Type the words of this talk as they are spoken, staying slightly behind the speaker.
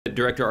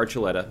Director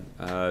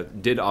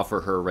Archuleta did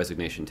offer her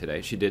resignation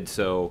today. She did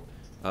so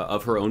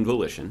of her own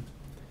volition.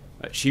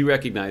 She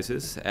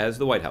recognizes, as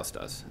the White House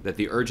does, that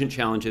the urgent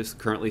challenges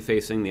currently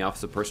facing the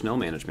Office of Personnel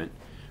Management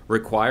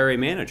require a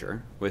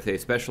manager with a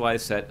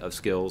specialized set of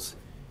skills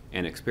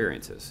and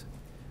experiences.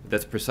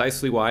 That's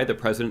precisely why the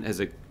President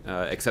has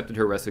accepted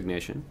her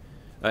resignation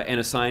and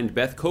assigned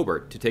Beth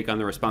Cobert to take on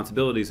the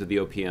responsibilities of the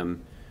OPM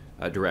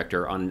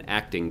Director on an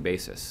acting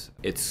basis.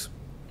 It's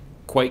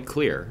quite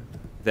clear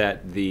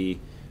that that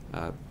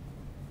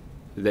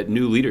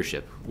new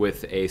leadership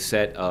with a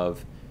set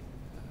of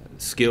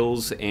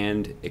skills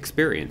and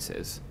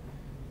experiences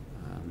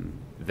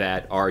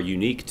that are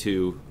unique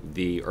to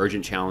the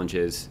urgent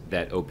challenges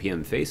that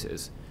OPM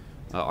faces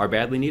are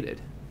badly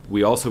needed.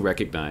 We also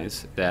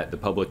recognize that the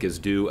public is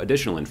due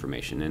additional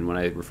information, and when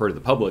I refer to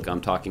the public,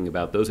 I'm talking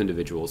about those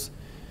individuals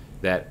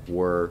that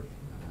were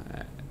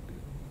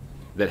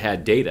that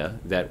had data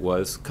that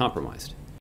was compromised.